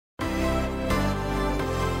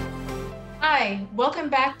Hi, welcome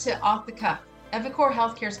back to Off the Cuff, eviCore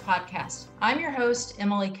Healthcare's podcast. I'm your host,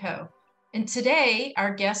 Emily Coe. And today,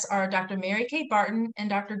 our guests are Dr. Mary Kay Barton and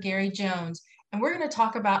Dr. Gary Jones, and we're going to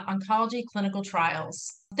talk about oncology clinical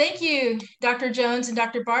trials. Thank you, Dr. Jones and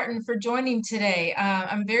Dr. Barton, for joining today.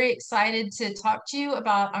 I'm very excited to talk to you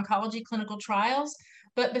about oncology clinical trials.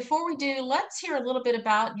 But before we do, let's hear a little bit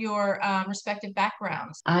about your respective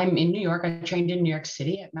backgrounds. I'm in New York. I trained in New York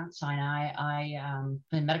City at Mount Sinai. I'm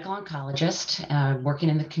a medical oncologist working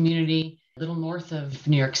in the community a little north of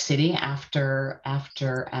New York City after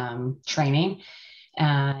training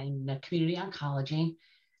in community oncology.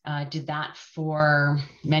 Did that for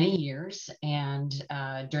many years. And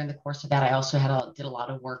during the course of that, I also did a lot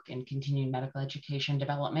of work in continuing medical education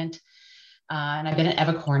development. And I've been at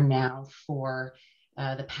eviCore now for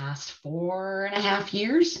the past 4.5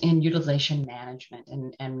 years in utilization management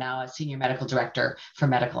and now a senior medical director for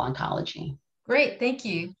medical oncology. Great, thank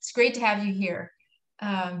you. It's great to have you here.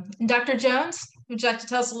 And Dr. Jones, would you like to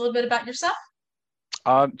tell us a little bit about yourself?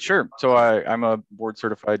 Sure. So I'm a board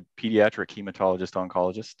certified pediatric hematologist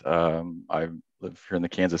oncologist. I live here in the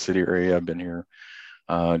Kansas City area. I've been here,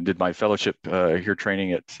 did my fellowship here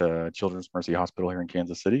training at Children's Mercy Hospital here in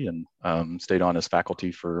Kansas City, and stayed on as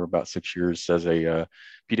faculty for about 6 years as a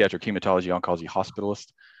pediatric hematology oncology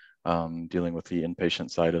hospitalist, dealing with the inpatient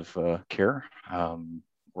side of care,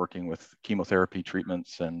 working with chemotherapy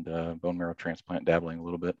treatments and bone marrow transplant, dabbling a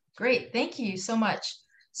little bit. Great, thank you so much.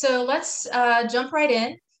 So let's jump right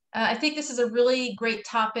in. I think this is a really great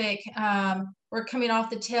topic. We're coming off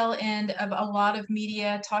the tail end of a lot of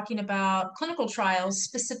media talking about clinical trials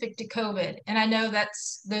specific to COVID. And I know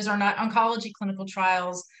those are not oncology clinical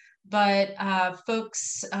trials, but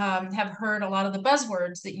folks have heard a lot of the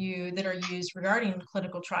buzzwords that are used regarding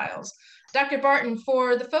clinical trials. Dr. Barton,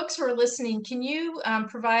 for the folks who are listening, can you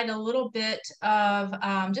provide a little bit of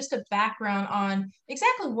just a background on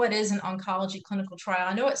exactly what is an oncology clinical trial?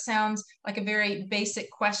 I know it sounds like a very basic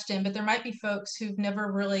question, but there might be folks who've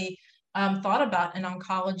never really thought about an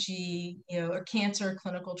oncology, or cancer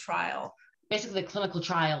clinical trial. Basically, the clinical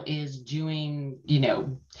trial is doing,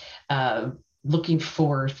 looking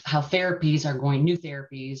for how new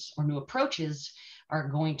therapies or new approaches are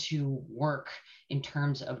going to work in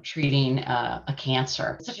terms of treating a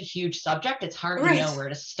cancer. It's such a huge subject. It's hard to know where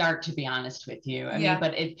to start, to be honest with you. I mean,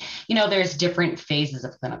 but there's different phases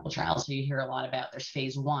of clinical trials. So you hear a lot about there's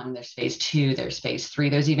phase 1, there's phase 2, there's phase 3,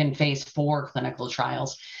 there's even phase 4 clinical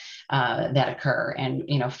trials that occur. And,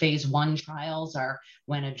 phase 1 trials are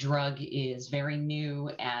when a drug is very new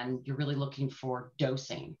and you're really looking for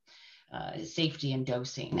dosing. Safety and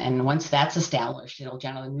dosing. And once that's established, it'll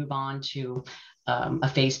generally move on to a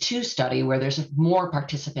phase 2 study where there's more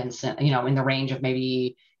participants, in the range of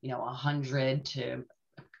maybe, 100 to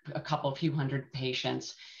a few hundred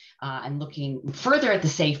patients, and looking further at the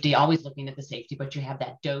safety, always looking at the safety, but you have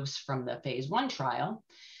that dose from the phase 1 trial.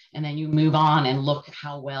 And then you move on and look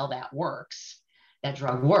how well that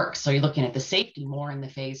drug works. So you're looking at the safety more in the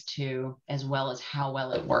phase 2, as well as how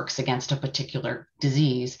well it works against a particular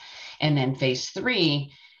disease. And then phase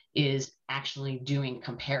 3 is actually doing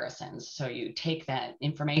comparisons. So you take that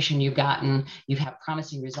information you've gotten, you have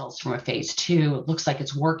promising results from a phase 2, it looks like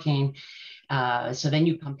it's working. So then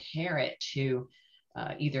you compare it to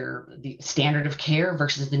either the standard of care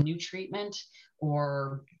versus the new treatment,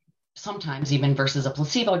 or sometimes even versus a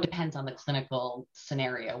placebo. It depends on the clinical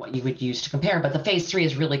scenario, what you would use to compare. But the phase 3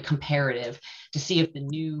 is really comparative to see if the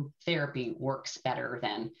new therapy works better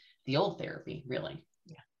than the old therapy, really.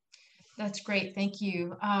 Yeah, that's great. Thank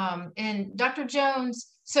you. And Dr. Jones,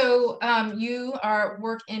 so you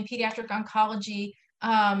work in pediatric oncology.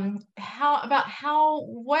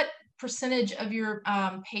 What percentage of your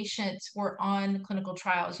patients were on clinical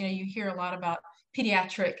trials? You hear a lot about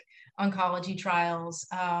pediatric oncology trials.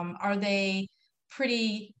 Are they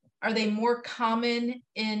more common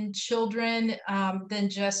in children than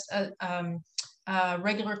just a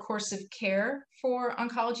regular course of care for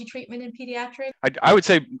oncology treatment in pediatrics? I would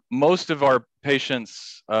say most of our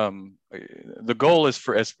patients, the goal is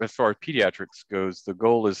as far as pediatrics goes, the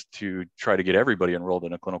goal is to try to get everybody enrolled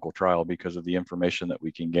in a clinical trial because of the information that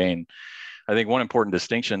we can gain. I think one important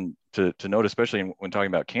distinction to note, especially when talking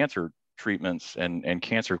about cancer treatments and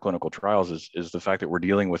cancer clinical trials, is the fact that we're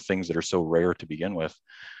dealing with things that are so rare to begin with.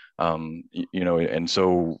 And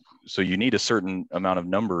so you need a certain amount of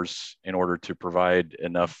numbers in order to provide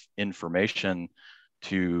enough information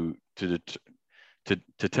to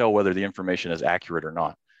tell whether the information is accurate or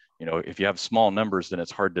not. If you have small numbers, then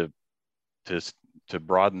it's hard to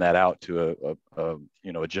broaden that out to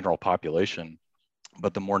a general population.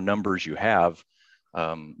 But the more numbers you have,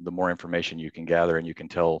 the more information you can gather, and you can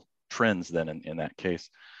tell trends then in that case.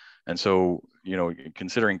 And so, you know,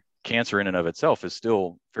 considering cancer in and of itself is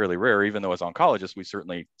still fairly rare, even though as oncologists, we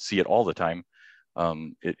certainly see it all the time.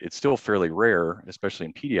 It's still fairly rare, especially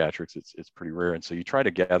in pediatrics. It's pretty rare. And so you try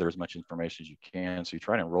to gather as much information as you can. So you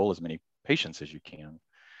try to enroll as many patients as you can.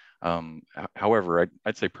 However,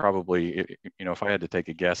 I'd say probably, you know, if I had to take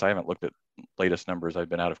a guess, I haven't looked at latest numbers. I've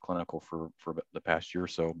been out of clinical for the past year or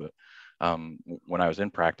so, but when I was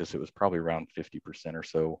in practice, it was probably around 50% or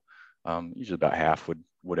so. Usually about half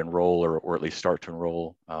would enroll or at least start to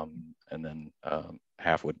enroll, and then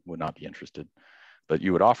half would not be interested. But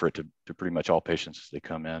you would offer it to pretty much all patients as they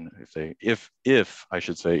come in, if I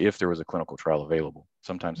should say, if there was a clinical trial available.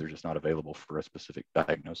 Sometimes they're just not available for a specific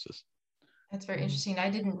diagnosis. That's very interesting. I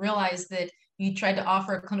didn't realize that you tried to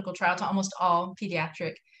offer a clinical trial to almost all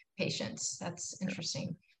pediatric patients. That's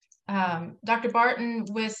interesting. Dr. Barton,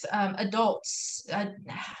 with adults,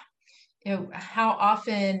 you know, how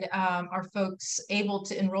often are folks able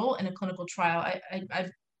to enroll in a clinical trial?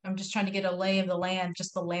 I'm just trying to get a lay of the land,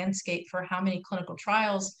 just the landscape for how many clinical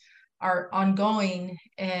trials are ongoing,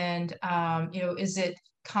 and you know, is it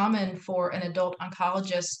common for an adult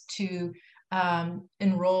oncologist to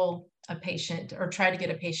enroll a patient or try to get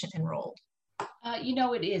a patient enrolled? You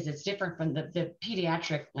know, it is. It's different from the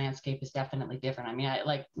pediatric landscape is definitely different. I mean,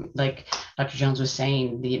 like Dr. Jones was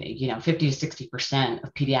saying, you know, 50 to 60%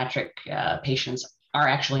 of pediatric patients are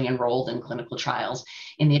actually enrolled in clinical trials.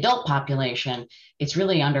 In the adult population, it's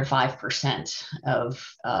really under 5%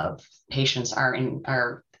 of patients are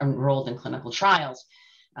enrolled in clinical trials,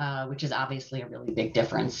 which is obviously a really big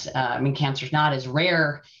difference. I mean, cancer is not as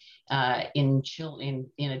rare in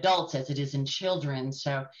adults as it is in children.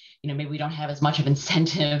 So, you know, maybe we don't have as much of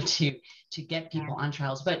incentive to get people on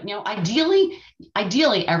trials, but, you know, ideally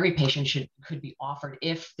every patient could be offered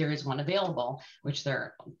if there is one available, which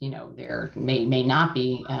there may not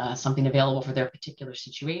be something available for their particular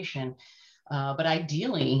situation. But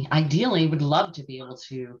ideally would love to be able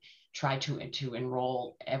to try to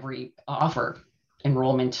offer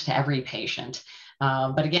enrollment to every patient.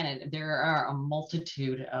 But again, there are a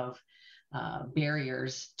multitude of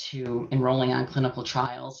barriers to enrolling on clinical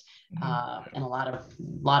trials, and a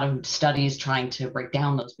lot of studies trying to break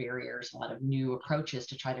down those barriers, a lot of new approaches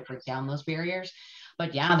to try to break down those barriers.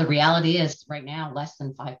 But yeah, the reality is right now, less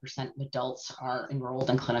than 5% of adults are enrolled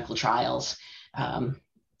in clinical trials.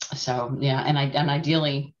 So yeah, and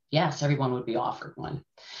ideally, yes, everyone would be offered one.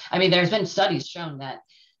 I mean, there's been studies shown that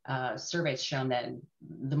surveys shown that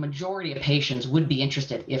the majority of patients would be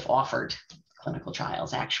interested if offered clinical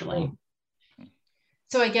trials, actually.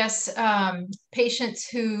 So I guess patients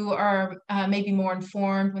who are maybe more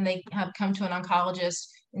informed when they have come to an oncologist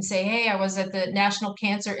and say, hey, I was at the National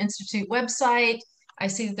Cancer Institute website. I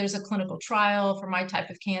see that there's a clinical trial for my type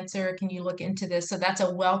of cancer. Can you look into this? So that's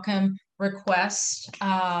a welcome request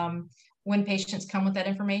when patients come with that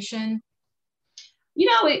information. You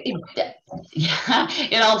know, it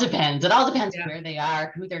all depends. It all depends where they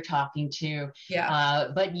are, who they're talking to.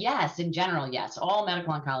 But yes, in general, yes, all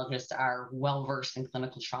medical oncologists are well versed in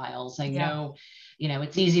clinical trials. I know, you know,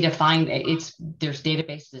 it's easy to find. There's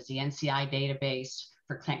databases, the NCI database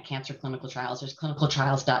for cancer clinical trials. There's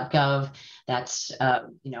clinicaltrials.gov. That's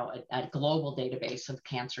you know, a global database of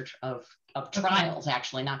cancer of trials,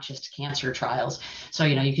 actually, not just cancer trials. So,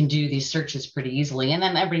 you know, you can do these searches pretty easily. And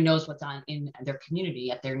then everybody knows what's on in their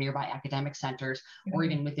community at their nearby academic centers or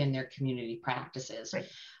even within their community practices. Right.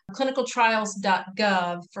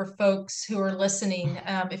 Clinicaltrials.gov for folks who are listening.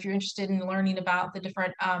 If you're interested in learning about the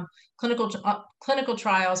different clinical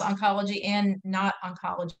trials, oncology and not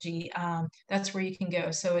oncology, that's where you can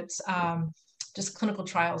go. So it's just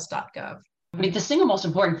clinicaltrials.gov. I mean, the single most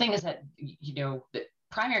important thing is that, you know,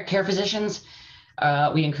 primary care physicians,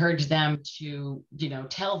 we encourage them to, you know,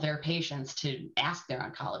 tell their patients to ask their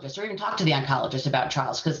oncologist or even talk to the oncologist about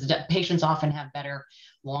trials, because the patients often have better,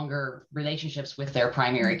 longer relationships with their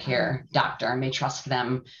primary care doctor and may trust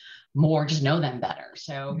them more, just know them better.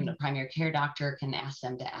 So the primary care doctor can ask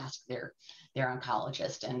them to ask their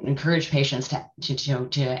oncologist, and encourage patients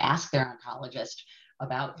to ask their oncologist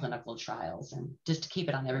about clinical trials, and just to keep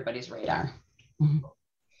it on everybody's radar.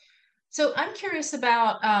 So I'm curious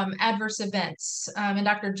about adverse events. And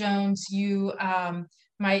Dr. Jones, you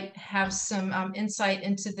might have some insight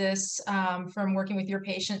into this from working with your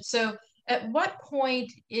patients. So at what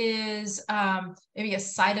point is maybe a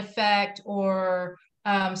side effect or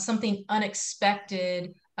something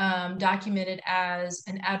unexpected documented as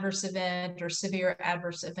an adverse event or severe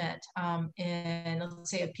adverse event in, let's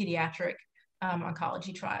say, a pediatric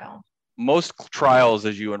oncology trial? most trials,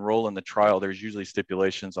 as you enroll in the trial, there's usually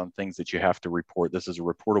stipulations on things that you have to report. This is a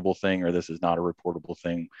reportable thing, or this is not a reportable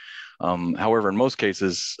thing. However, in most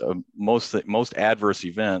cases, most adverse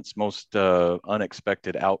events, most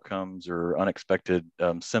unexpected outcomes or unexpected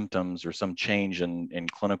symptoms or some change in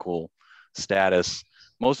clinical status,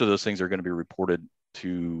 most of those things are going to be reported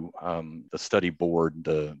to the study board,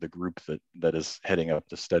 the group that is heading up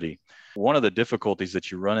the study. One of the difficulties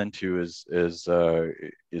that you run into is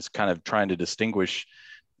kind of trying to distinguish,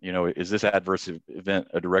 is this adverse event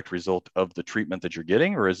a direct result of the treatment that you're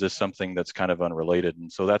getting, or is this something that's kind of unrelated?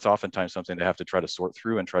 And so that's oftentimes something they have to try to sort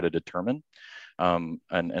through and try to determine.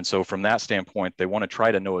 And so from that standpoint, they want to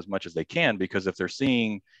try to know as much as they can, because if they're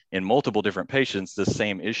seeing in multiple different patients the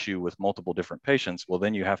same issue with multiple different patients, well,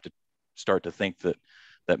 then you have to start to think that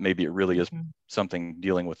maybe it really is something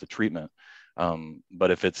dealing with the treatment.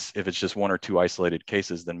 But if it's just one or two isolated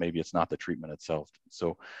cases, then maybe it's not the treatment itself.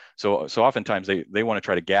 So oftentimes they want to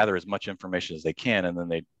try to gather as much information as they can, and then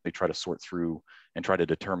they try to sort through and try to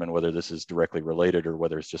determine whether this is directly related or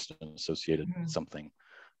whether it's just an associated something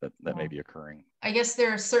that may be occurring. I guess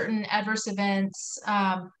there are certain adverse events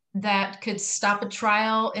that could stop a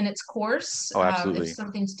trial in its course. Oh, absolutely. If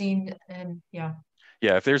something's deemed, and yeah.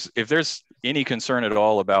 Yeah, if there's any concern at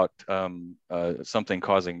all about something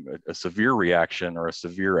causing a severe reaction or a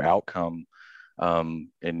severe outcome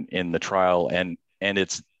in the trial, and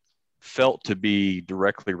it's felt to be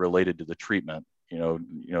directly related to the treatment,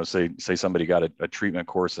 say somebody got a treatment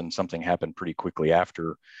course and something happened pretty quickly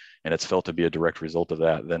after, and it's felt to be a direct result of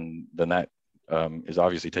that, then that is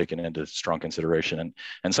obviously taken into strong consideration.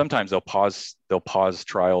 And sometimes they'll pause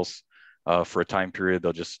trials for a time period.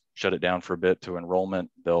 They'll just shut it down for a bit to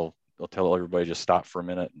enrollment. They'll tell everybody just stop for a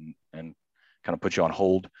minute and kind of put you on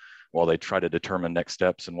hold while they try to determine next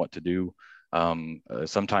steps and what to do.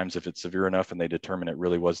 Sometimes if it's severe enough and they determine it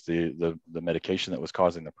really was the medication that was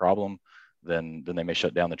causing the problem, then they may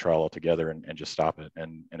shut down the trial altogether and just stop it,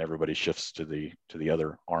 and everybody shifts to the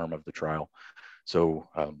other arm of the trial. So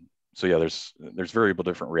yeah, there's variable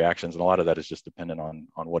different reactions, and a lot of that is just dependent on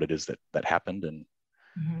what it is that happened and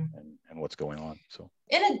what's going on. So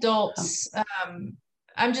in adults,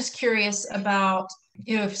 I'm just curious about,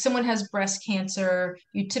 if someone has breast cancer,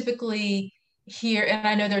 you typically hear, and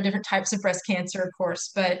I know there are different types of breast cancer, of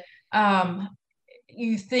course, but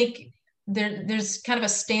you think there's kind of a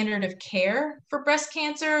standard of care for breast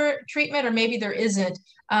cancer treatment, or maybe there isn't.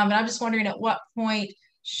 And I'm just wondering, at what point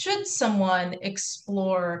should someone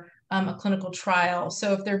explore a clinical trial?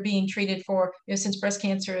 So if they're being treated for, since breast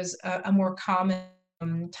cancer is a more common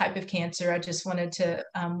type of cancer, I just wanted to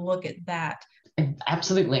look at that.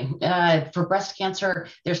 Absolutely. For breast cancer,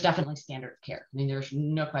 there's definitely standard of care. I mean, there's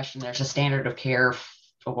no question there's a standard of care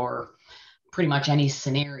for pretty much any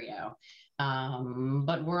scenario.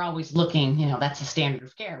 But we're always looking, that's the standard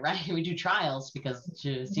of care, right? We do trials because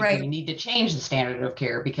we need to change the standard of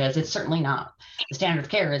care, because it's certainly not. The standard of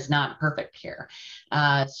care is not perfect care.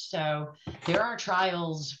 So there are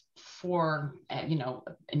trials for,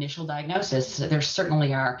 initial diagnosis. There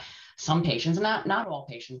certainly are some patients, not all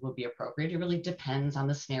patients would be appropriate. It really depends on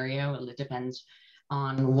the scenario. It depends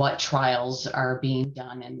on what trials are being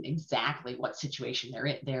done and exactly what situation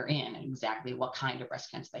they're in, and exactly what kind of breast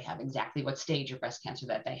cancer they have, exactly what stage of breast cancer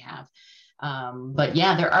that they have. But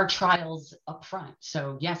yeah, there are trials up front.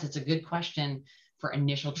 So yes, it's a good question for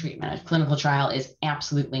initial treatment. A clinical trial is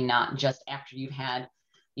absolutely not just after you have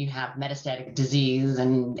metastatic disease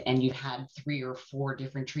and you've had 3 or 4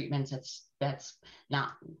 different treatments. That's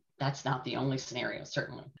not the only scenario,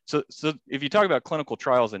 certainly. So if you talk about clinical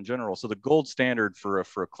trials in general, so the gold standard for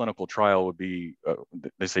a clinical trial would be,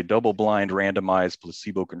 they say, double-blind, randomized,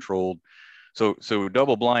 placebo-controlled. So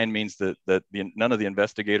double-blind means that none of the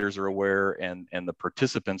investigators are aware, and the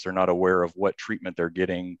participants are not aware of what treatment they're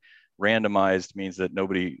getting. Randomized means that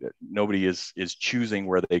nobody is choosing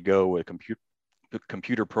where they go. A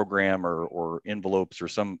computer program or envelopes or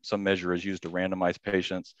some measure is used to randomize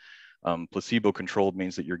patients. Placebo-controlled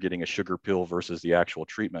means that you're getting a sugar pill versus the actual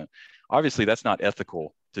treatment. Obviously, that's not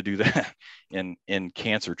ethical to do that in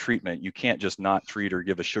cancer treatment. You can't just not treat or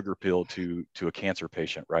give a sugar pill to a cancer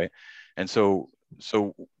patient, right? And so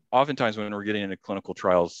oftentimes when we're getting into clinical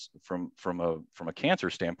trials from a cancer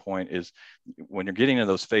standpoint, is when you're getting into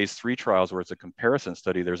those phase 3 trials where it's a comparison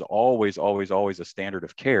study, there's always a standard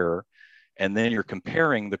of care, and then you're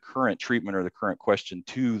comparing the current treatment or the current question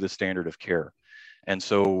to the standard of care. And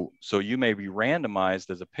so you may be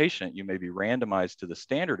randomized as a patient, you may be randomized to the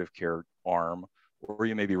standard of care arm, or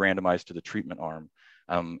you may be randomized to the treatment arm.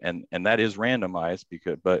 And that is randomized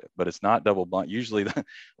but it's not double blind. Usually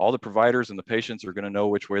all the providers and the patients are going to know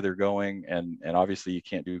which way they're going. And obviously you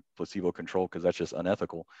can't do placebo control because that's just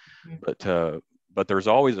unethical. Mm-hmm. But there's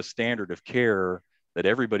always a standard of care that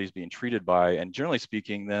everybody's being treated by. And generally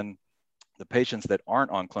speaking, then the patients that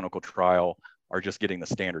aren't on clinical trial are just getting the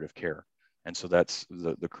standard of care. And so that's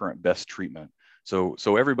the current best treatment. So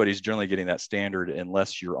everybody's generally getting that standard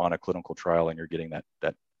unless you're on a clinical trial and you're getting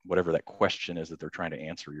that whatever that question is that they're trying to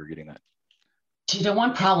answer, you're getting that. The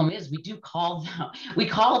one problem is we call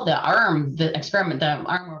the arm, the experiment, the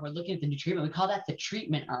arm where we're looking at the new treatment, we call that the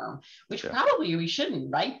treatment arm, which probably we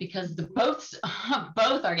shouldn't, right? Because both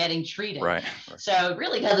are getting treated. Right. So it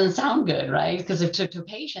really doesn't sound good, right? Because if to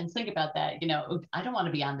patients, think about that, I don't want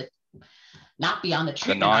to be not be on the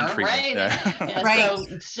treatment arm, right? Yeah.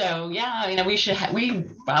 Right. So yeah, we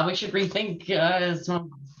probably should rethink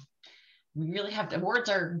we really have to, words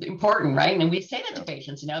are important, right? And we say that to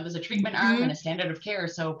patients, there's a treatment arm and a standard of care.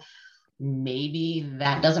 So maybe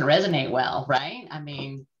that doesn't resonate well, right? I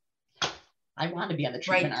mean, I want to be on the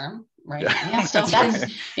treatment arm, right? Yeah, so that's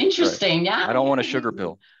interesting. Right. Yeah. I don't want a sugar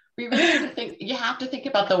pill. We really have to you have to think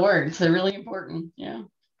about the words. They're really important. Yeah.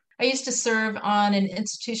 I used to serve on an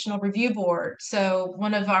institutional review board. So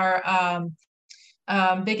one of our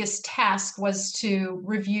biggest task was to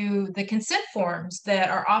review the consent forms that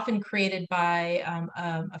are often created by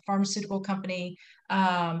a pharmaceutical company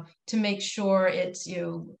to make sure it's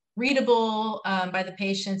readable by the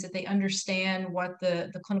patients, that they understand what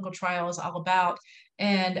the clinical trial is all about.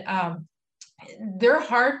 And they're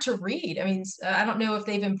hard to read. I mean, I don't know if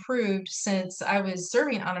they've improved since I was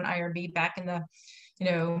serving on an IRB back in the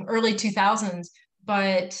early 2000s.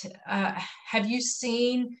 But have you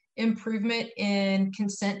seen improvement in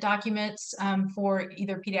consent documents for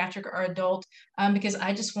either pediatric or adult? Because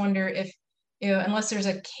I just wonder if, unless there's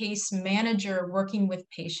a case manager working with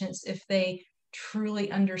patients, if they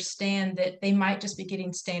truly understand that they might just be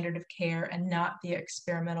getting standard of care and not the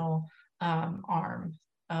experimental arm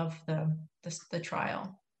of the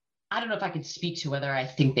trial. I don't know if I can speak to whether I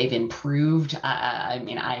think they've improved.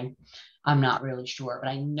 I'm not really sure,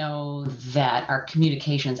 but I know that our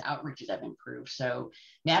communications outreaches have improved. So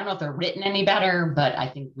I don't know if they're written any better, but I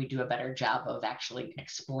think we do a better job of actually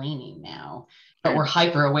explaining now. But we're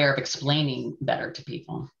hyper aware of explaining better to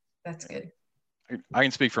people. That's good. I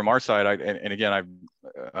can speak from our side. And again,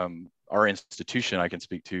 our institution I can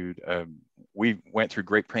speak to. We went through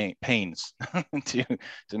great pains to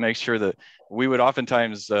make sure that we would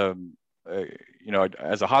oftentimes.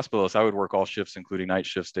 As a hospitalist, I would work all shifts, including night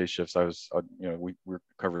shifts, day shifts. We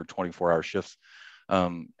covered 24-hour shifts.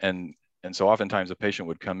 And so oftentimes a patient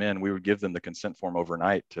would come in, we would give them the consent form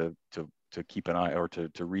overnight to keep an eye or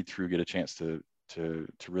to read through, get a chance to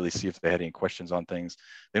really see if they had any questions on things.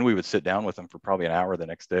 Then we would sit down with them for probably an hour the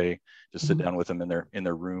next day, just sit down with them in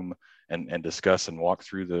their room and discuss and walk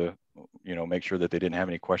through make sure that they didn't have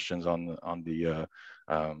any questions on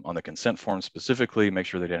the consent form specifically, make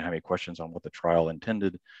sure they didn't have any questions on what the trial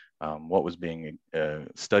intended, what was being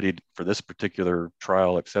studied for this particular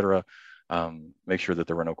trial, et cetera. Make sure that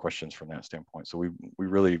there were no questions from that standpoint. So we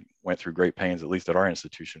really went through great pains, at least at our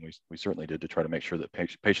institution. We certainly did, to try to make sure that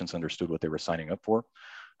patients understood what they were signing up for.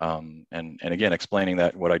 And again, explaining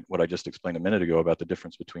that what I just explained a minute ago about the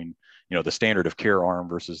difference between the standard of care arm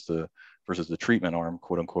versus the treatment arm,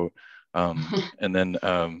 quote unquote. And then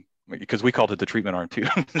because we called it the treatment arm too.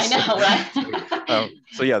 I know, right?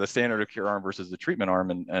 So yeah, the standard of care arm versus the treatment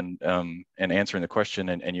arm, and answering the question,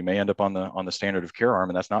 and you may end up on the standard of care arm,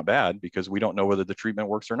 and that's not bad because we don't know whether the treatment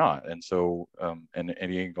works or not. And so and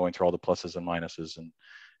again, going through all the pluses and minuses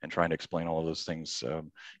and trying to explain all of those things,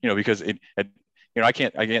 because I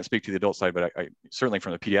can't speak to the adult side, but I certainly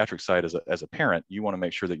from the pediatric side as a parent, you want to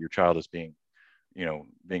make sure that your child is being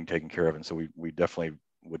taken care of. And so we definitely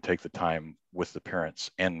would take the time with the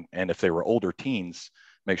parents, and if they were older teens,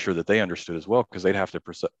 make sure that they understood as well, because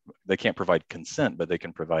they can't provide consent, but they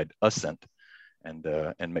can provide assent, and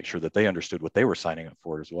make sure that they understood what they were signing up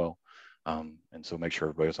for as well. And so make sure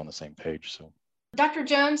everybody was on the same page. So Dr.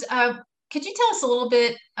 Jones, could you tell us a little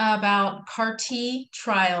bit about CAR-T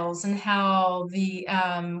trials and how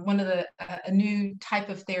a new type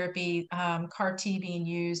of therapy, CAR-T, being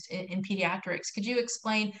used in pediatrics? Could you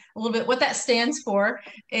explain a little bit what that stands for,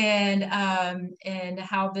 and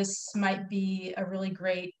how this might be a really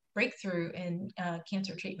great breakthrough in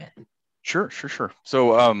cancer treatment? Sure.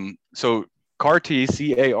 So CAR-T, CAR-T,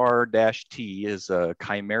 is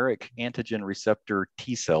chimeric antigen receptor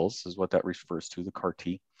T cells, is what that refers to, the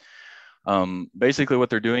CAR-T. Basically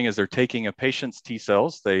what they're doing is they're taking a patient's T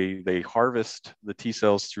cells, they harvest the T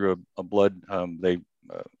cells through a blood, they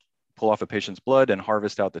pull off a patient's blood and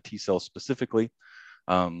harvest out the T cells specifically.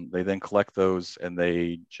 They then collect those and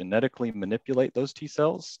they genetically manipulate those T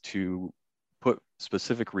cells to put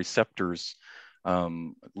specific receptors,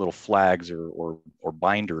 little flags or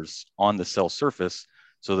binders on the cell surface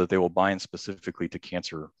so that they will bind specifically to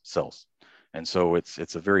cancer cells. And so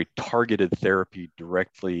it's a very targeted therapy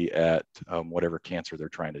directly at whatever cancer they're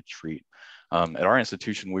trying to treat. At our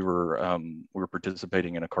institution, we were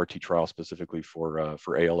participating in a CAR T trial specifically for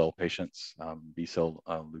ALL patients, B-cell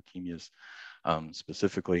leukemias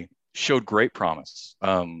specifically. Showed great promise.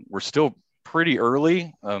 We're still pretty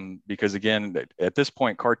early because again, at this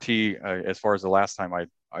point, CAR T, as far as the last time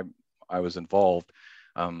I was involved,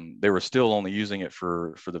 they were still only using it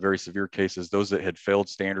for the very severe cases, those that had failed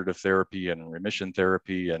standard of therapy and remission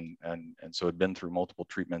therapy, and so had been through multiple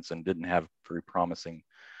treatments and didn't have very promising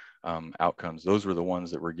outcomes. Those were the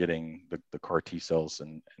ones that were getting the CAR T cells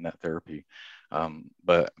and that therapy.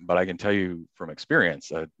 But I can tell you from experience,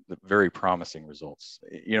 the very promising results.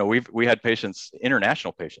 You know, we had patients,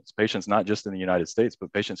 international patients not just in the United States,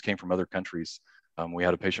 but patients came from other countries. We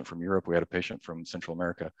had a patient from Europe. We had a patient from Central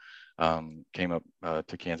America, came up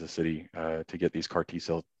to Kansas City to get these CAR T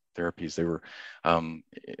cell therapies. They were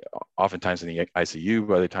oftentimes in the ICU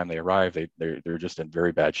by the time they arrived. They're just in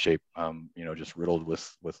very bad shape, you know, just riddled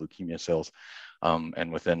with leukemia cells.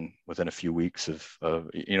 And within a few weeks of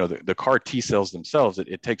you know, the CAR T cells themselves,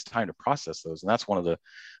 it takes time to process those, and that's one of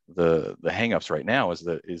the hangups right now is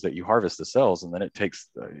that you harvest the cells and then it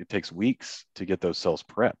takes weeks to get those cells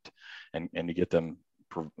prepped and to get them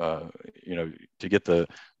you know, to get the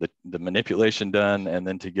manipulation done and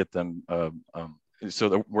then to get them so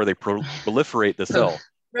that where they proliferate the cell.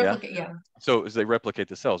 Replicate, yeah. So as they replicate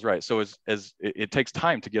the cells, right? So as it takes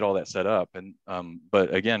time to get all that set up, and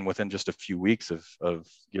but again, within just a few weeks of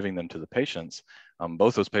giving them to the patients,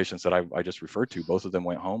 both those patients that I just referred to, both of them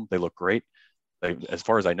went home. They look great. As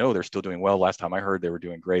far as I know, they're still doing well. Last time I heard, they were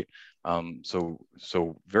doing great. So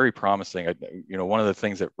very promising. You know, one of the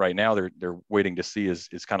things that right now they're waiting to see is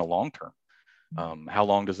kind of long term. How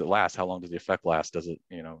long does it last? How long does the effect last? Does it,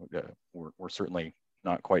 you know, we're certainly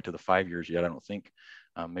not quite to the 5 years yet, I don't think.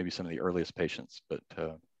 Maybe some of the earliest patients, but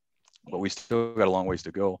we still got a long ways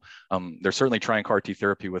to go. They're certainly trying CAR T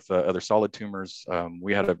therapy with other solid tumors.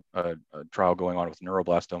 We had a trial going on with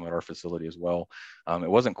neuroblastoma at our facility as well. It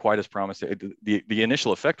wasn't quite as promising. The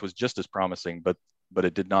initial effect was just as promising, but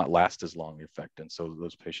it did not last as long, the effect. And so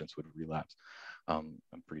those patients would relapse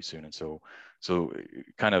pretty soon. And so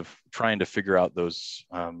kind of trying to figure out those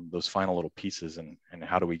final little pieces and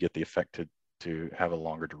how do we get the effect to have a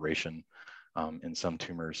longer duration in some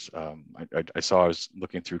tumors. I was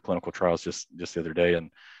looking through clinical trials just the other day,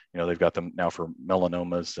 and you know, they've got them now for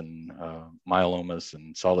melanomas and myelomas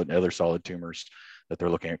and other solid tumors that they're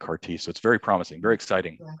looking at CAR T. So it's very promising, very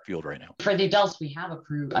exciting field right now. For the adults, we have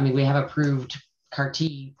approved CAR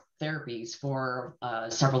T therapies for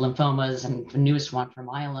several lymphomas, and the newest one for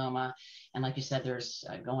myeloma. And like you said, there's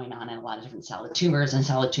going on in a lot of different solid tumors, and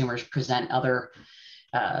solid tumors present other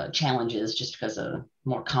challenges just because of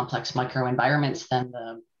more complex microenvironments than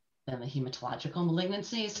the hematological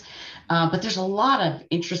malignancies. But there's a lot of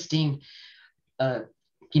interesting,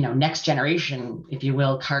 you know, next generation, if you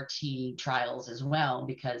will, CAR T trials as well,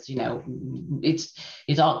 because, you know, it's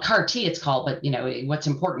all CAR T, it's called, but, you know, what's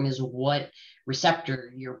important is what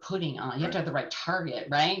receptor you're putting on. You have to have the right target,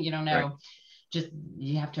 right? You don't know. Right. Just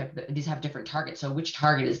you have to these have different targets. So which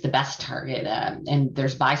target is the best target? And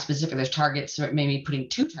there's bispecific, there's targets, so maybe putting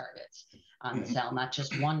two targets on the cell, not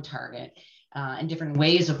just one target, and different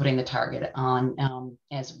ways of putting the target on,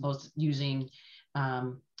 as opposed to using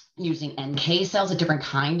NK cells, a different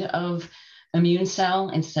kind of immune cell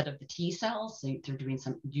instead of the T cells. So they're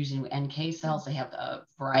using NK cells. They have a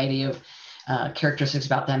variety of characteristics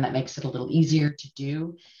about them that makes it a little easier to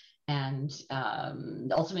do. And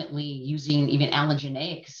ultimately using even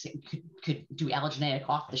allogeneic, could do allogeneic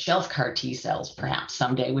off-the-shelf CAR T cells perhaps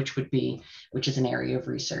someday, which is an area of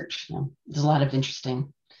research. You know, there's a lot of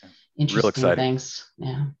interesting things.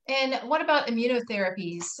 Yeah. And what about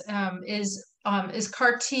immunotherapies? Is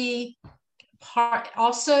CAR T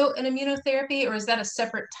also an immunotherapy, or is that a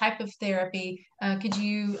separate type of therapy? Could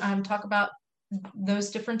you talk about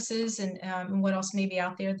those differences and what else may be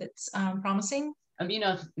out there that's promising?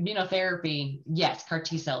 Immunotherapy, yes, CAR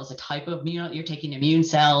T cell is a type of you're taking immune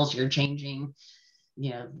cells, you're changing,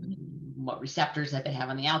 you know, what receptors that they have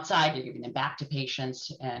on the outside, you're giving them back to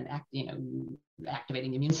patients and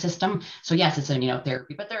activating the immune system. So yes, it's an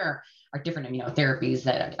immunotherapy, but there are different immunotherapies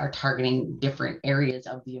that are targeting different areas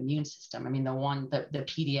of the immune system. I mean, the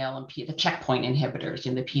PDL and the checkpoint inhibitors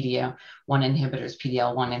and the PD-L1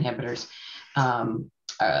 inhibitors,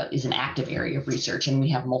 is an active area of research, and we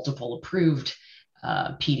have multiple approved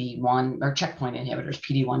PD-1 or checkpoint inhibitors,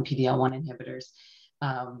 PD-1, PD-L1 inhibitors.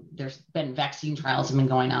 There's been vaccine trials have been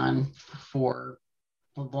going on for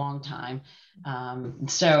a long time.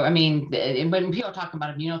 So, I mean, when people are talking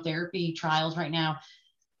about immunotherapy trials right now,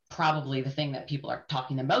 probably the thing that people are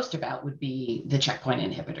talking the most about would be the checkpoint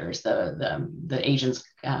inhibitors, the agents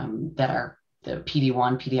that are the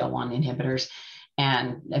PD-1, PD-L1 inhibitors.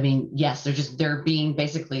 And I mean, yes, they're being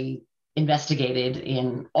basically investigated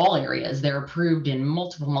in all areas. They're approved in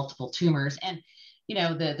multiple tumors. And,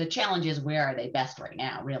 the challenge is, where are they best right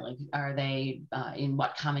now, really? Are they in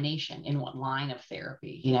what combination, in what line of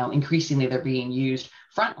therapy? Increasingly they're being used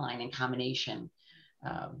frontline in combination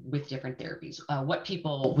with different therapies. What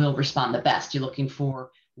people will respond the best? You're looking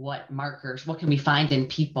for what markers, what can we find in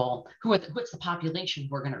people, what's the population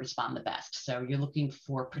who are going to respond the best? So you're looking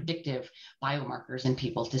for predictive biomarkers in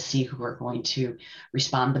people to see who are going to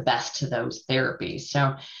respond the best to those therapies.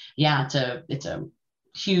 So yeah, it's a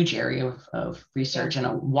huge area of research and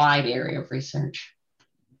a wide area of research.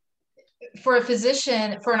 For a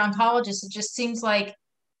physician, for an oncologist, it just seems like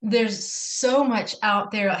there's so much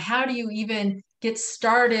out there. How do you even get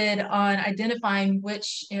started on identifying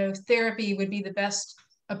which therapy would be the best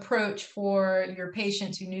approach for your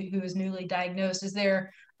patient who is newly diagnosed? Are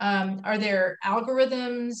there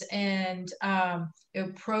algorithms and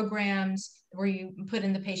programs where you put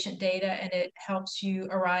in the patient data and it helps you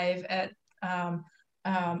arrive at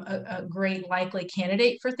a great likely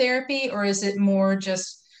candidate for therapy, or is it more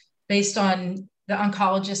just based on the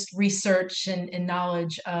oncologist research and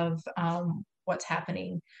knowledge of what's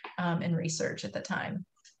happening in research at the time?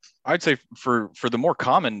 I'd say for the more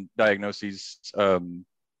common diagnoses,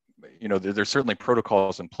 there's certainly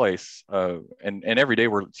protocols in place, and every day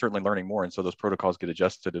we're certainly learning more, and so those protocols get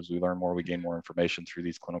adjusted as we learn more. We gain more information through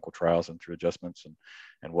these clinical trials and through adjustments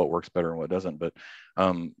and what works better and what doesn't.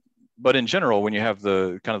 But in general, when you have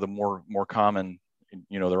the kind of the more common,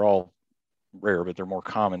 they're all rare, but they're more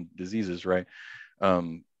common diseases, right?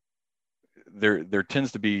 There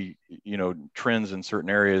tends to be, trends in certain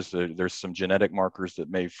areas. There's some genetic markers that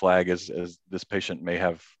may flag as this patient may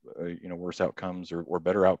have, worse outcomes or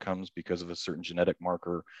better outcomes because of a certain genetic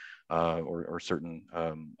marker or certain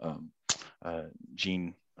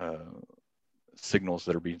gene signals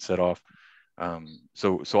that are being set off.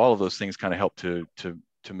 So all of those things kind of help to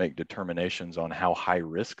make determinations on how high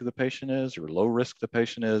risk the patient is or low risk the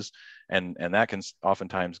patient is. And that can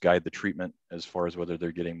oftentimes guide the treatment as far as whether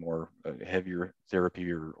they're getting more heavier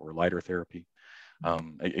therapy or lighter therapy.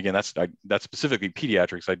 Again, that's specifically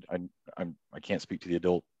pediatrics. I can't speak to the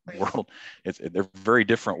adult world. They're very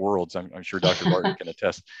different worlds. I'm sure Dr. Barton can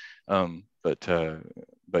attest.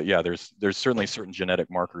 But yeah, there's certainly certain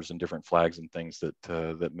genetic markers and different flags and things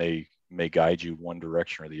that may guide you one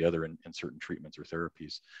direction or the other in certain treatments or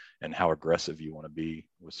therapies, and how aggressive you want to be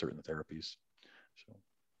with certain therapies. So.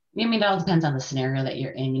 I mean, it all depends on the scenario that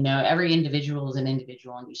you're in. Every individual is an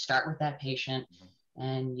individual, and you start with that patient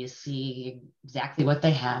and you see exactly what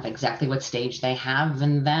they have, exactly what stage they have,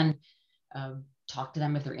 and then talk to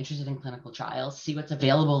them if they're interested in clinical trials, see what's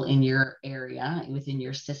available in your area, within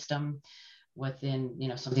your system, within,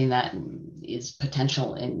 something that is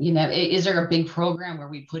potential. And, is there a big program where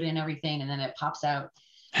we put in everything and then it pops out,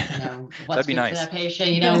 what's good nice for that patient?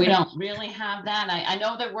 We don't really have that. I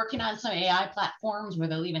know they're working on some AI platforms where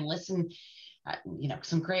they'll even listen,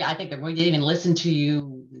 some great, I think they're going to even listen to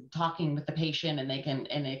you talking with the patient, and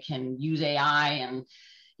it can use AI and,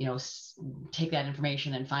 take that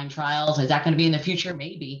information and find trials. Is that going to be in the future?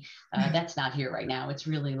 Maybe. That's not here right now. It's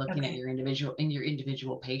really looking at your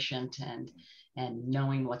individual patient and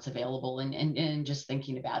knowing what's available and just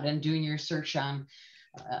thinking about it and doing your search on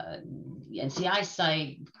NCI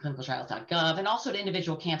site, clinicaltrials.gov, and also to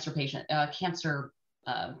individual cancer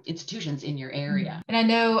institutions in your area. And I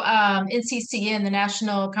know NCCN, the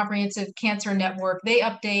National Comprehensive Cancer Network, they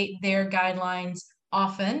update their guidelines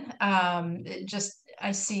often.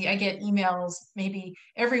 I get emails maybe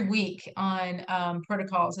every week on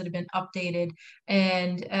protocols that have been updated.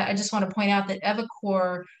 And I just want to point out that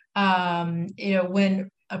eviCore, when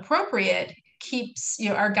appropriate, keeps,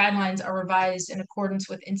 our guidelines are revised in accordance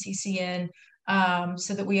with NCCN,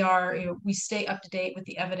 so that we stay up to date with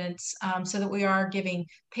the evidence, so that we are giving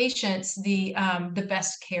patients the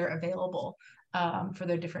best care available for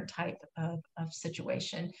their different type of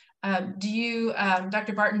situation.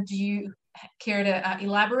 Dr. Barton, do you care to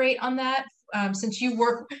elaborate on that, since you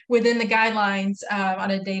work within the guidelines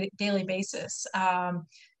on a daily basis?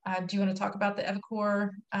 Do you want to talk about the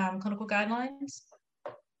eviCore clinical guidelines?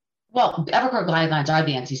 Well, eviCore guidelines are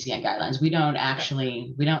the NCCN guidelines. We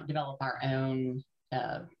don't develop our own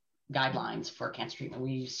guidelines for cancer treatment.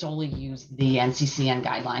 We solely use the NCCN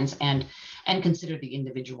guidelines and consider the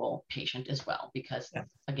individual patient as well, because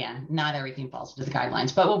again, not everything falls into the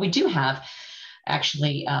guidelines. But what we do have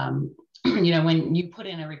actually, when you put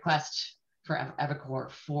in a request for EviCore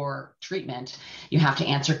for treatment, you have to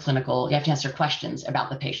answer questions about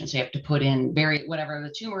the patient. So you have to put in whatever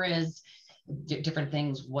the tumor is, different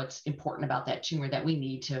things, what's important about that tumor that we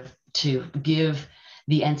need to give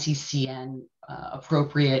the NCCN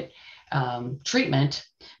appropriate treatment.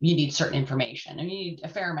 You need certain information, and you need a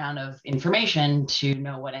fair amount of information to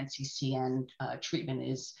know what NCCN treatment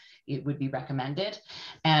it would be recommended.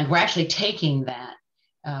 And we're actually taking that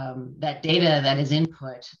data that is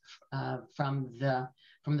input from the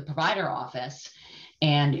provider office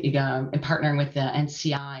and partnering with the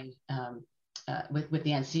NCI, with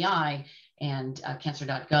the NCI and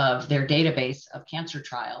cancer.gov, their database of cancer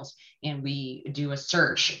trials, and we do a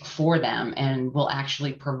search for them, and we'll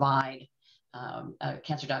actually provide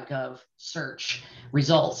cancer.gov search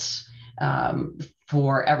results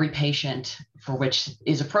for every patient for which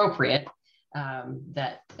is appropriate,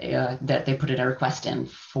 that they put in a request in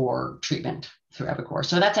for treatment through EviCore.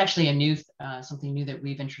 So that's actually something new that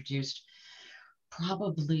we've introduced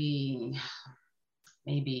probably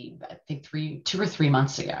maybe, I think 2 or 3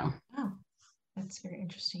 months ago. Oh, that's very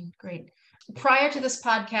interesting. Great. Prior to this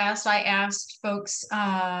podcast, I asked folks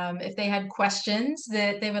if they had questions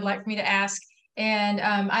that they would like for me to ask. And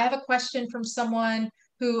I have a question from someone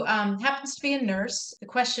who happens to be a nurse. The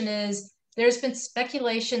question is, there's been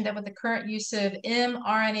speculation that with the current use of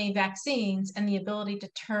mRNA vaccines and the ability to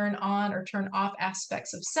turn on or turn off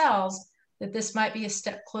aspects of cells, that this might be a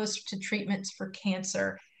step closer to treatments for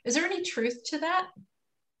cancer. Is there any truth to that?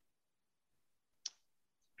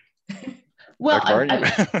 Well,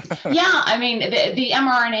 I mean, the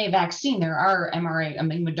mRNA vaccine, there are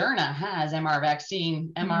Moderna has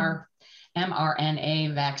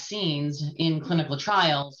mRNA vaccines in clinical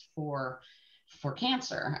trials for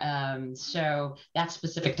cancer. So that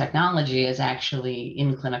specific technology is actually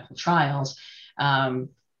in clinical trials. In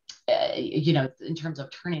terms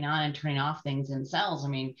of turning on and turning off things in cells, I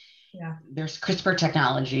mean, there's CRISPR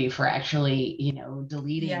technology for actually,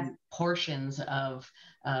 deleting portions of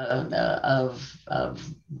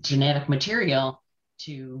genetic material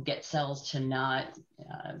to get cells to not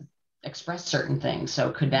express certain things.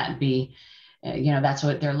 So could that be, that's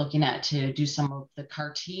what they're looking at, to do some of the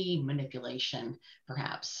CAR T manipulation,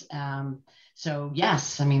 perhaps. So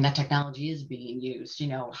yes, I mean, that technology is being used.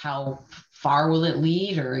 How far will it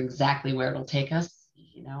lead, or exactly where it'll take us?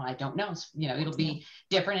 I don't know. It'll be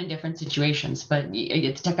different in different situations, but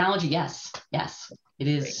it's technology. Yes, it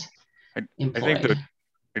is employed.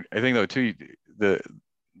 I think though too, the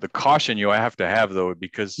caution you have to have though,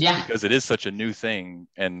 because it is such a new thing,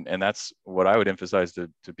 and that's what I would emphasize to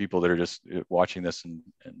people that are just watching this and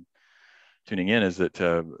tuning in, is that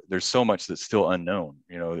there's so much that's still unknown.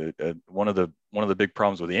 One of the big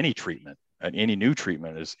problems with any treatment, any new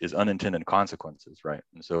treatment, is unintended consequences, right?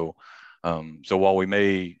 And so while you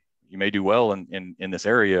may do well in this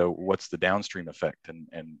area, what's the downstream effect,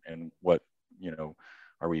 and what,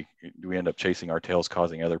 do we end up chasing our tails,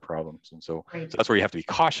 causing other problems? And so that's where you have to be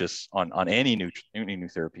cautious on any new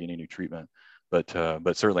therapy, any new treatment. But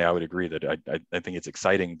certainly I would agree that I think it's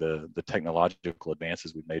exciting, the technological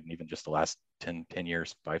advances we've made in even just the last 10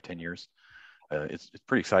 years, 5-10 years. It's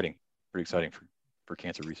pretty exciting for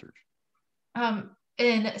cancer research.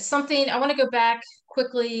 And something I want to go back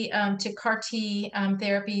quickly to CAR T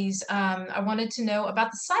therapies. I wanted to know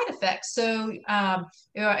about the side effects. So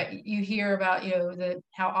you hear about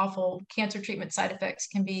how awful cancer treatment side effects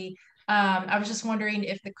can be. I was just wondering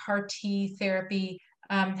if the CAR T therapy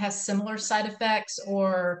has similar side effects,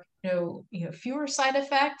 or fewer side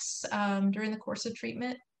effects during the course of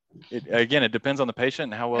treatment. It depends on the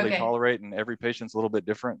patient and how well they tolerate, and every patient's a little bit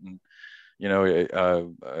different. And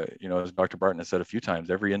as Dr. Barton has said a few times,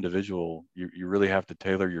 every individual, you really have to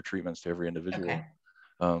tailor your treatments to every individual.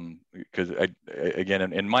 Because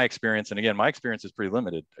in my experience, and again, my experience is pretty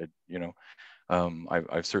limited.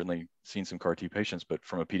 I've certainly seen some CAR T patients, but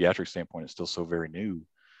from a pediatric standpoint, it's still so very new.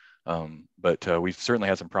 But we've certainly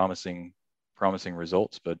had some promising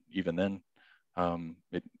results. But even then,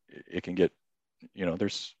 it can get,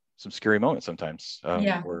 there's some scary moments sometimes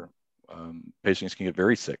where patients can get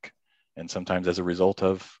very sick, and sometimes as a result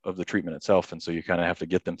of the treatment itself. And so you kind of have to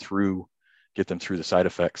get them through the side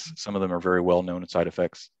effects. Some of them are very well known side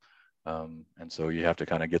effects, and so you have to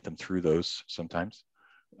kind of get them through those sometimes.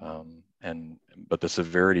 But the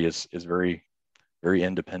severity is very, very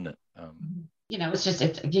independent. it's just,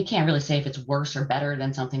 you can't really say if it's worse or better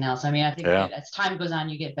than something else. I mean, I think as time goes on,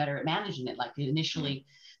 you get better at managing it. Like initially,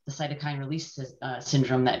 the cytokine release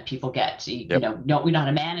syndrome that people get, we know how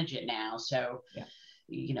to manage it now. So,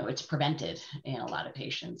 it's prevented in a lot of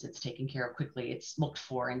patients. It's taken care of quickly. It's looked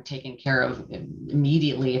for and taken care of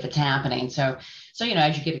immediately if it's happening. So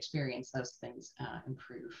as you get experience, those things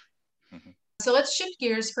improve. Mm-hmm. So let's shift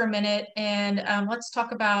gears for a minute and let's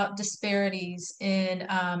talk about disparities in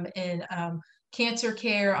cancer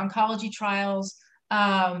care, oncology trials.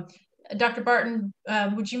 Dr. Barton,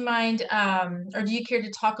 would you mind, or do you care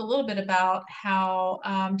to talk a little bit about how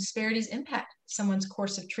disparities impact someone's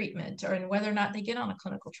course of treatment and whether or not they get on a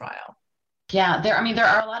clinical trial? Yeah, there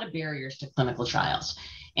are a lot of barriers to clinical trials,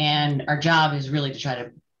 and our job is really to try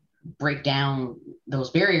to break down those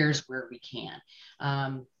barriers where we can.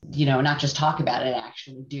 Not just talk about it,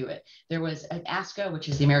 actually do it. There was at ASCO, which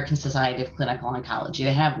is the American Society of Clinical Oncology.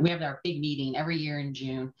 We have our big meeting every year in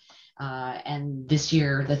June. And this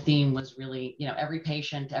year the theme was really, every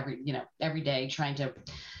patient, every day trying to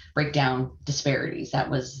break down disparities. That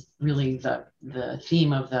was really the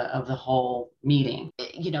theme of the whole meeting.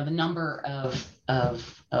 The number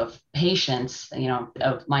of patients,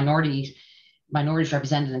 of minorities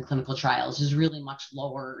represented in clinical trials is really much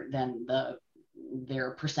lower than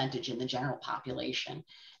their percentage in the general population.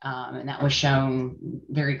 And that was shown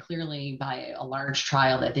very clearly by a large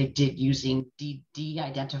trial that they did using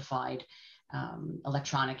de-identified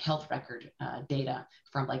electronic health record data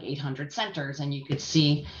from like 800 centers. And you could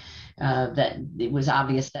see that it was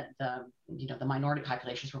obvious that the minority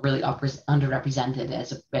populations were really underrepresented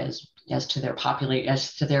as to their population,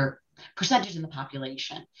 as to their percentage in the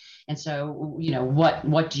population. And so,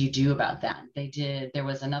 what do you do about that? There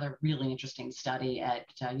was another really interesting study at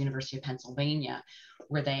University of Pennsylvania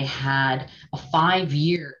where they had a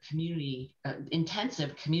 5-year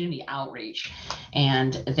intensive community outreach,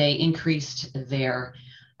 and they increased their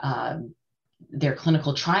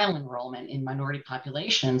clinical trial enrollment in minority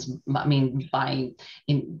populations. I mean, by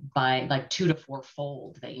like 2 to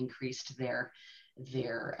 4-fold, they increased their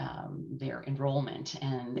enrollment.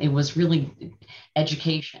 And it was really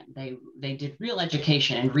education. They did real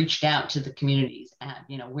education and reached out to the communities at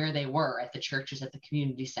where they were, at the churches, at the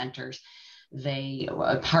community centers. They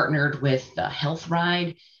partnered with Health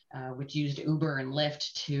Ride, which used Uber and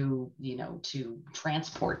Lyft to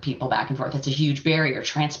transport people back and forth. That's a huge barrier.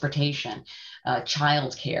 Transportation,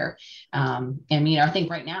 childcare. I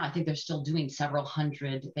think right now, they're still doing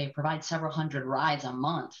they provide several hundred rides a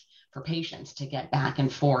month for patients to get back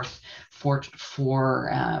and forth for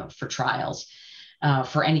trials,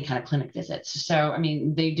 for any kind of clinic visits. So,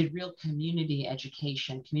 they did real community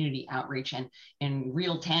education, community outreach, and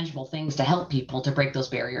real tangible things to help people to break those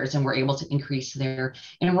barriers, and were able to increase their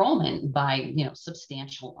enrollment by,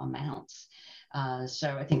 substantial amounts.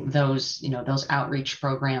 So I think those outreach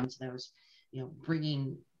programs, those,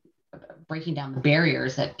 breaking down the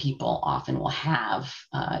barriers that people often will have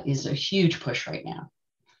is a huge push right now.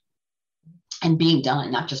 And being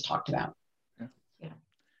done, not just talked about. Yeah.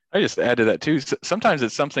 I just add to that too. Sometimes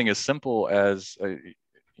it's something as simple as,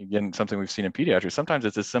 again, something we've seen in pediatrics. Sometimes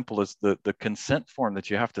it's as simple as the consent form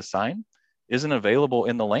that you have to sign isn't available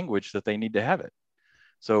in the language that they need to have it.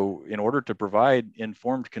 So in order to provide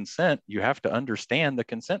informed consent, you have to understand the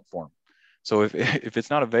consent form. So if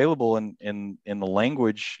it's not available in the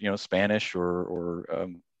language, Spanish or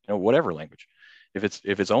whatever language,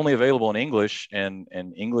 if it's only available in English and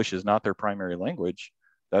English is not their primary language,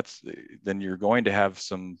 then you're going to have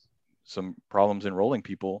some problems enrolling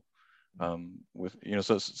people with,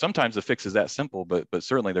 so sometimes the fix is that simple, but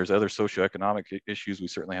certainly there's other socioeconomic issues. We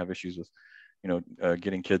certainly have issues with,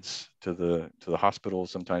 getting kids to the hospital.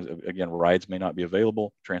 Sometimes, again, rides may not be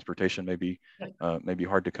available. Transportation may be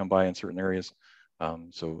hard to come by in certain areas.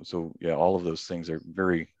 So yeah, all of those things are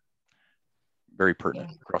very, very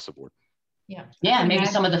pertinent across the board. Yeah, maybe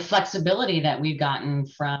some of the flexibility that we learned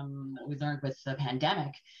with the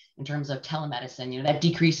pandemic in terms of telemedicine, that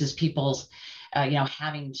decreases people's,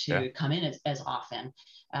 having to come in as often.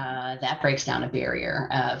 That breaks down a barrier.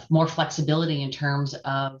 More flexibility in terms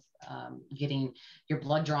of getting your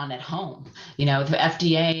blood drawn at home. The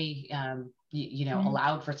FDA,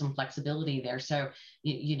 allowed for some flexibility there. So,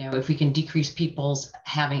 if we can decrease people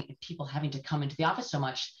having to come into the office so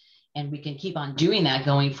much, and we can keep on doing that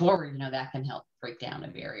going forward, that can help break down a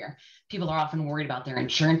barrier. People are often worried about their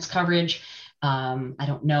insurance coverage. I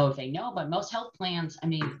don't know if they know, but most health plans,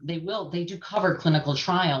 they do cover clinical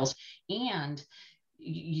trials, and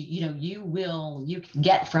you can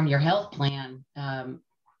get from your health plan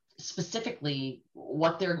specifically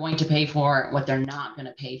what they're going to pay for, what they're not going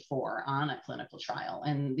to pay for on a clinical trial.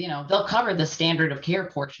 And, they'll cover the standard of care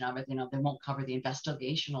portion of it. They won't cover the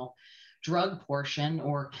investigational drug portion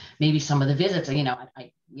or maybe some of the visits,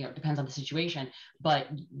 depends on the situation. But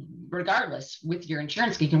regardless, with your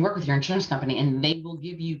insurance, you can work with your insurance company and they will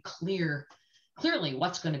give you clearly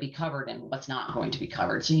what's going to be covered and what's not going to be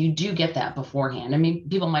covered. So you do get that beforehand. I mean,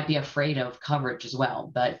 people might be afraid of coverage as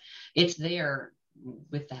well, but it's there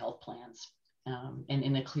with the health plans, and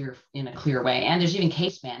in a clear way. And there's even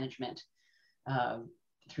case management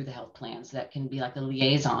through the health plans that can be like the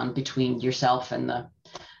liaison between yourself and the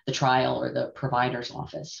trial or the provider's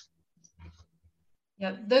office.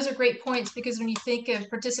 Yeah, those are great points, because when you think of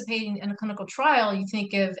participating in a clinical trial, you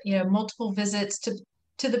think of multiple visits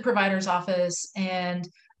to the provider's office, and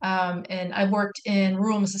I worked in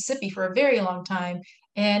rural Mississippi for a very long time,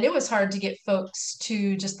 and it was hard to get folks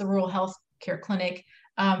to just the rural health care clinic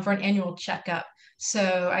for an annual checkup.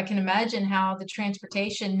 So I can imagine how the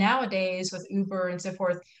transportation nowadays with Uber and so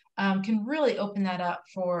forth can really open that up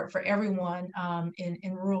for everyone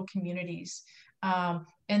in rural communities.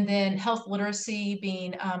 And then health literacy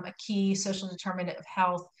being a key social determinant of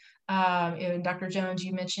health. And Dr. Jones,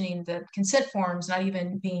 you mentioning the consent forms not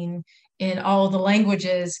even being in all the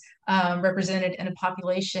languages represented in a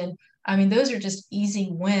population. I mean, those are just easy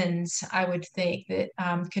wins, I would think, that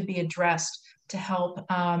could be addressed to help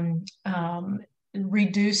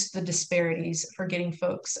reduce the disparities for getting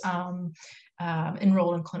folks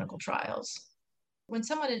enrolled in clinical trials. When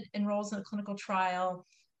someone enrolls in a clinical trial,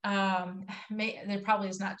 there probably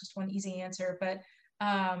is not just one easy answer, but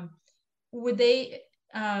would they,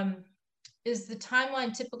 is the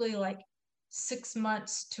timeline typically like 6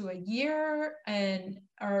 months to a year? And,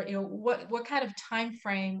 or, what kind of time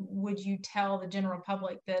frame would you tell the general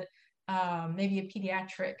public that maybe a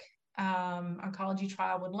pediatric oncology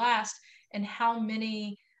trial would last, and how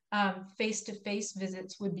many face-to-face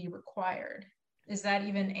visits would be required? Is that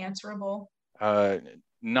even answerable?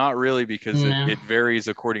 Not really, because it varies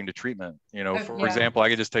according to treatment. For example, I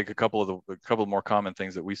could just take a couple more common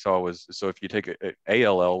things that we saw was, so if you take a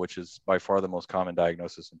ALL, which is by far the most common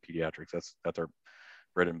diagnosis in pediatrics, that's our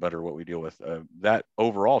bread and butter, what we deal with. That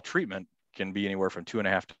overall treatment can be anywhere from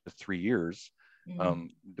 2.5 to 3 years,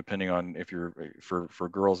 depending on if you're for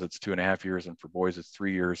girls it's 2.5 years, and for boys it's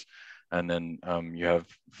 3 years, and then you have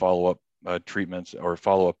follow-up treatments or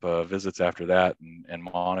follow-up visits after that, and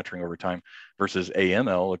monitoring over time. Versus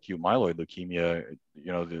AML, acute myeloid leukemia,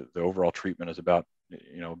 the overall treatment is about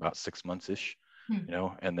 6 months ish,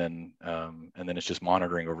 and then it's just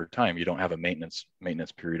monitoring over time. You don't have a maintenance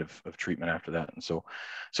period of treatment after that. And so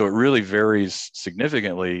it really varies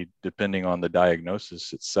significantly depending on the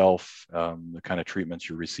diagnosis itself, the kind of treatments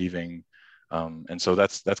you're receiving. And so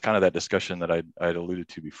that's kind of that discussion that I'd alluded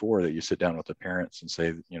to before, that you sit down with the parents and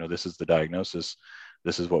say, this is the diagnosis,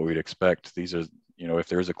 this is what we'd expect. These are, if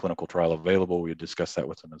there's a clinical trial available, we discuss that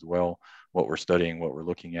with them as well, what we're studying, what we're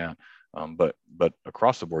looking at. But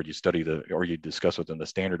across the board, you discuss with them the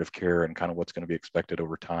standard of care and kind of what's going to be expected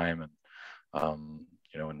over time, and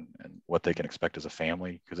and what they can expect as a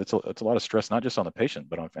family, because it's a lot of stress, not just on the patient,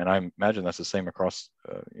 but and I imagine that's the same across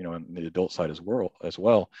in the adult side as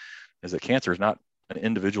well, is that cancer is not an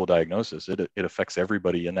individual diagnosis. It affects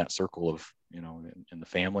everybody in that circle of, in the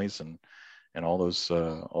families and all those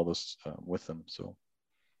with them. So.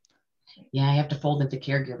 Yeah, you have to fold into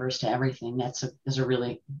caregivers to everything. That's a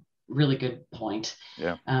really, really good point.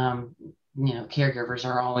 Yeah. Caregivers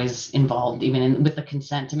are always involved, even with the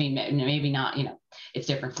consent. I mean, maybe not, it's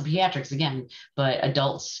different for pediatrics again, but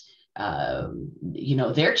adults,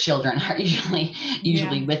 their children are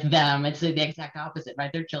usually with them. It's the exact opposite,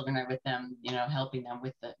 right? Their children are with them, helping them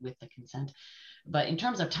with the consent. But in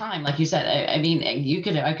terms of time, like you said, I mean,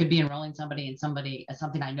 I could be enrolling somebody in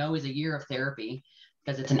something I know is a year of therapy,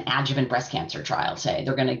 because it's an adjuvant breast cancer trial. Say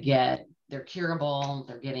they're curable,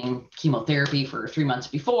 they're getting chemotherapy for 3 months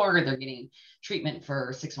before, they're getting treatment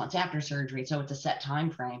for 6 months after surgery. So it's a set time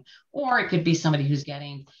frame. Or it could be somebody who's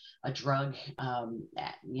getting a drug,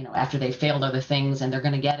 after they failed other things, and they're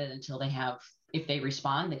going to get it until if they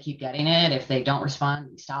respond, they keep getting it. If they don't respond,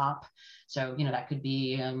 they stop. So, that could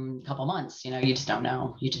be a couple months, you just don't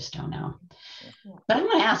know. But I'm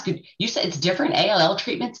going to ask you said it's different. ALL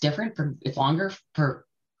treatment's different it's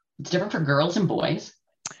different for girls and boys.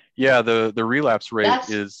 Yeah. The relapse rate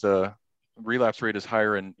is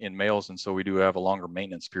higher in males. And so we do have a longer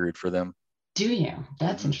maintenance period for them. Do you?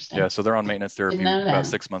 That's interesting. Yeah. So they're on maintenance therapy about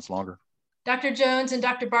 6 months longer. Dr. Jones and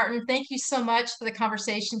Dr. Barton, thank you so much for the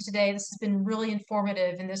conversation today. This has been really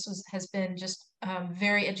informative, and has been just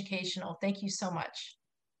very educational. Thank you so much.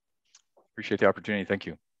 Appreciate the opportunity. Thank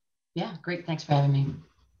you. Yeah, great. Thanks for having me.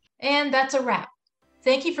 And that's a wrap.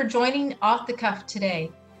 Thank you for joining Off the Cuff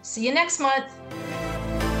today. See you next month.